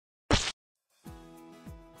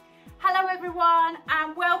everyone,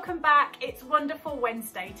 and welcome back. It's Wonderful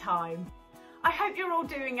Wednesday time. I hope you're all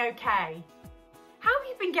doing okay. How have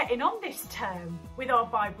you been getting on this term with our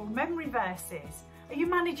Bible memory verses? Are you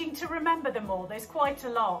managing to remember them all? There's quite a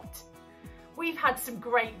lot. We've had some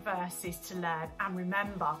great verses to learn and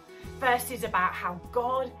remember. Verses about how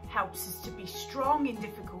God helps us to be strong in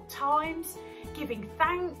difficult times, giving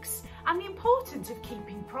thanks, and the importance of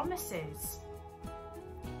keeping promises.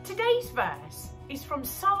 Today's verse is from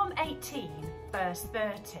Psalm 18, verse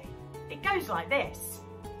 30. It goes like this.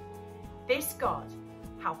 This God,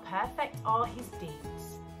 how perfect are his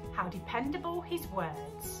deeds, how dependable his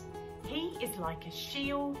words. He is like a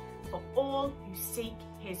shield for all who seek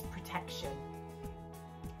his protection.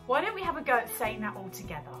 Why don't we have a go at saying that all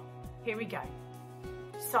together? Here we go.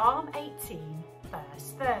 Psalm 18,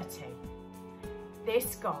 verse 30.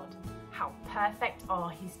 This God, how perfect are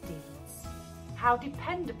his deeds, how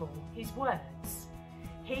dependable his words.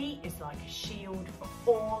 He is like a shield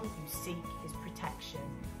for all who seek his protection.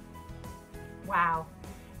 Wow,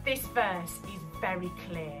 this verse is very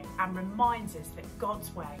clear and reminds us that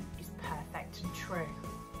God's way is perfect and true.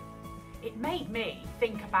 It made me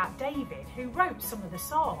think about David, who wrote some of the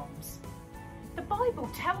Psalms. The Bible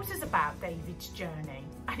tells us about David's journey,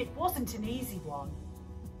 and it wasn't an easy one.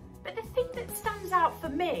 But the thing that stands out for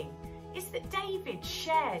me is that David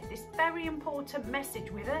shared this very important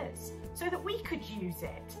message with us so that we could use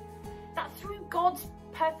it. That through God's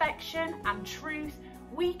perfection and truth,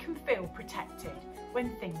 we can feel protected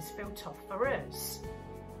when things feel tough for us.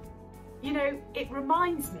 You know, it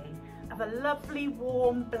reminds me of a lovely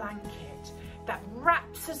warm blanket that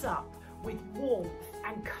wraps us up with warmth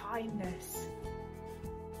and kindness.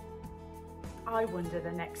 I wonder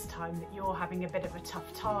the next time that you're having a bit of a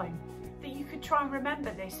tough time, that you could try and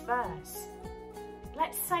remember this verse.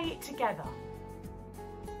 Let's say it together.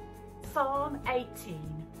 Psalm 18,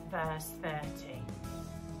 verse 30.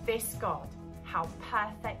 This God, how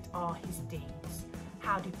perfect are his deeds,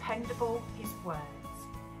 how dependable his words.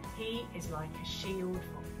 He is like a shield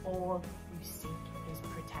for all who seek his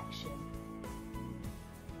protection.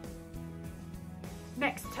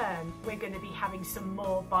 Next term, we're going to be having some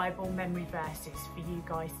more Bible memory verses for you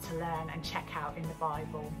guys to learn and check out in the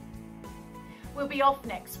Bible. We'll be off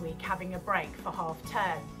next week having a break for half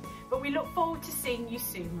term, but we look forward to seeing you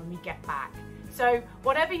soon when we get back. So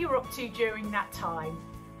whatever you're up to during that time,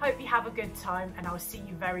 hope you have a good time and I'll see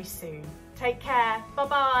you very soon. Take care.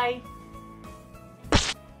 Bye-bye.